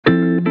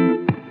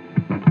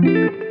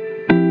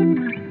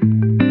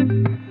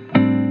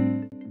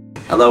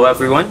Hello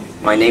everyone,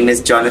 my name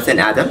is Jonathan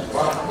Adam.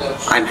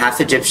 I'm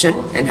half Egyptian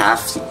and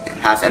half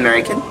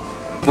American.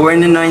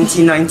 Born in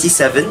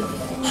 1997,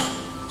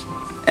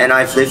 and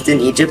I've lived in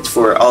Egypt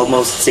for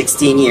almost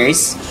 16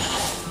 years.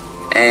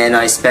 And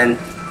I spent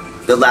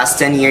the last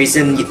 10 years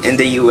in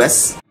the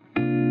US.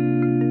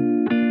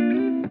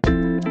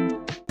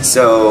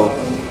 So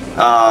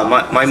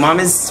my mom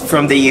is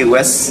from the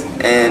US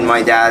and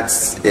my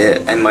dad's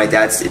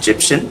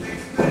Egyptian.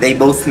 They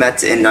both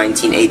met in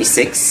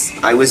 1986.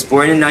 I was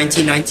born in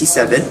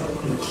 1997.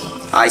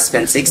 I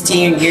spent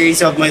 16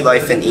 years of my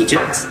life in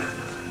Egypt,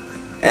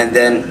 and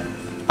then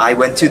I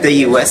went to the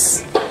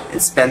US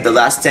and spent the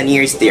last 10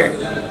 years there.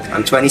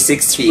 I'm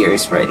 26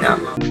 years right now.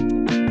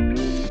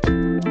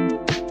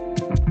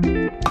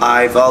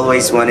 I've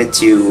always wanted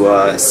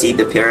to see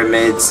the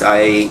pyramids.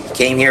 I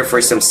came here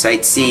for some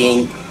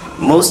sightseeing,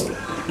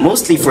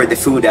 mostly for the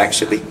food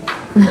actually.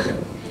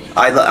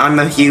 I'm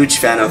a huge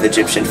fan of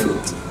Egyptian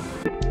food.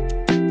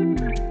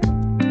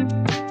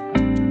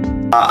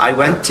 I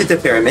went to the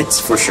pyramids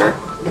for sure.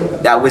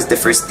 That was the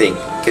first thing,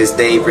 because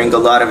they bring a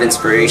lot of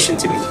inspiration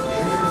to me.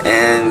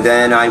 And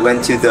then I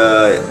went to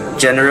the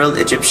General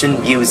Egyptian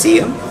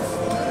Museum.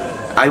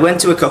 I went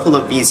to a couple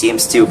of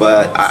museums too,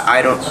 but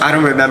I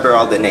don't remember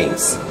all the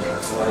names.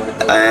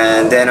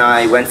 And then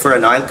I went for a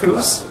Nile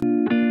cruise.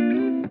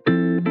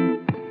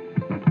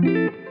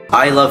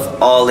 I love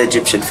all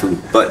Egyptian food,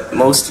 but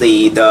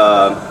mostly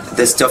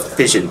the stuffed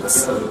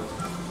pigeons.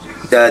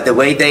 The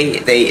way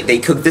they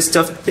cook the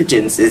stuffed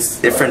pigeons is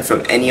different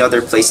from any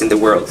other place in the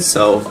world,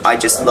 so I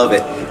just love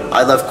it.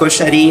 I love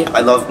koshari,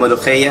 I love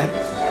molokhia,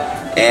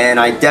 and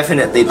I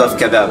definitely love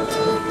kebab,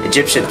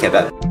 Egyptian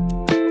kebab.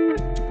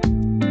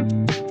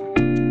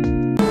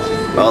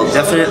 Well,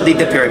 definitely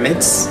the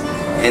pyramids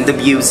and the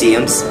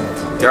museums.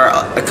 There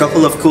are a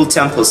couple of cool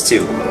temples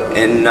too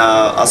in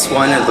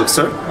Aswan and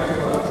Luxor,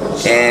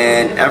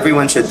 and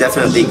everyone should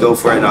definitely go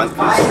for an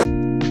on-cruise.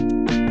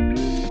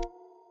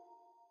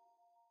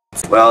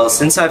 Well,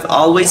 since I've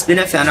always been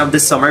a fan of the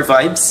summer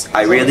vibes,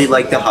 I really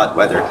like the hot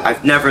weather.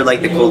 I've never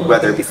liked the cold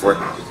weather before,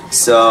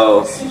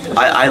 so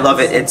I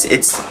love it.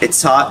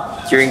 It's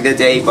hot during the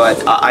day,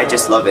 but I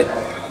just love it.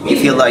 You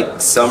feel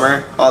like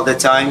summer all the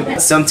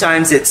time.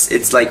 Sometimes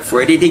it's like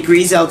 40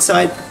 degrees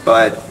outside,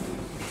 but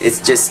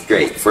it's just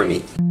great for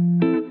me.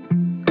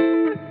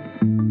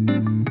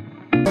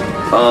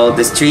 Well,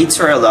 the streets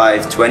are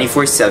alive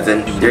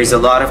 24/7. There's a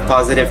lot of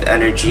positive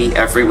energy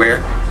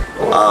everywhere.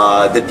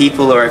 The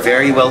people are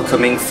very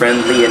welcoming,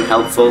 friendly, and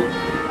helpful.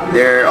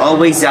 They're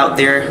always out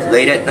there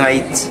late at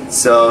night,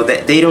 so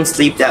that they don't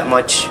sleep that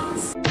much.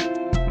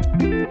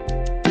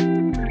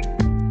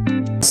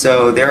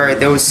 So there are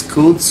those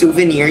cool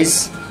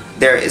souvenirs.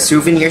 There are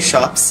souvenir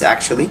shops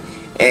actually,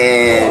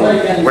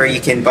 and where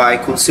you can buy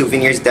cool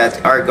souvenirs that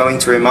are going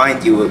to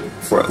remind you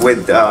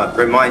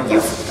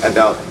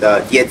about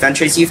the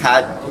adventures you've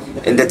had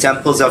in the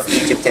temples of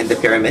Egypt and the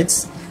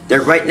pyramids.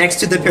 They're right next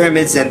to the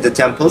pyramids and the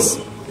temples.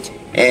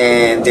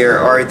 And there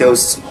are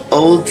those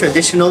old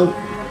traditional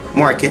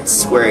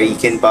markets where you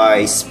can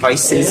buy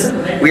spices,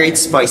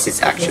 weird spices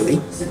actually.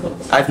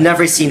 I've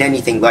never seen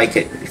anything like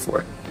it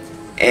before.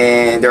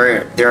 And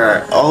there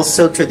are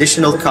also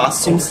traditional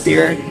costumes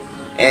there,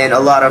 and a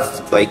lot of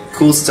like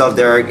cool stuff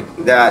there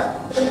that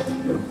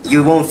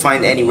you won't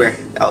find anywhere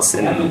else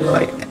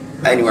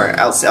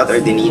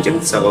other than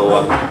Egypt.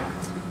 So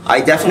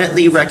I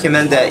definitely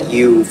recommend that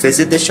you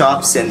visit the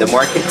shops and the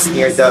markets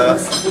near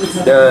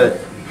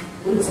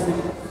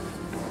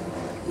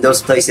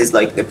those places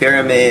like the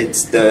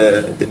pyramids,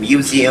 the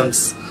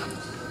museums.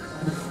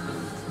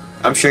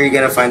 I'm sure you're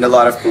gonna find a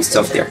lot of cool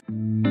stuff there.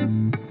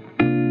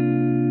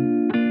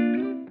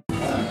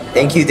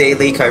 Thank you,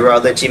 Daily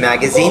Chirology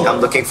Magazine. I'm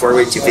looking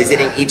forward to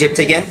visiting Egypt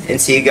again, and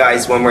see you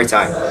guys one more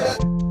time.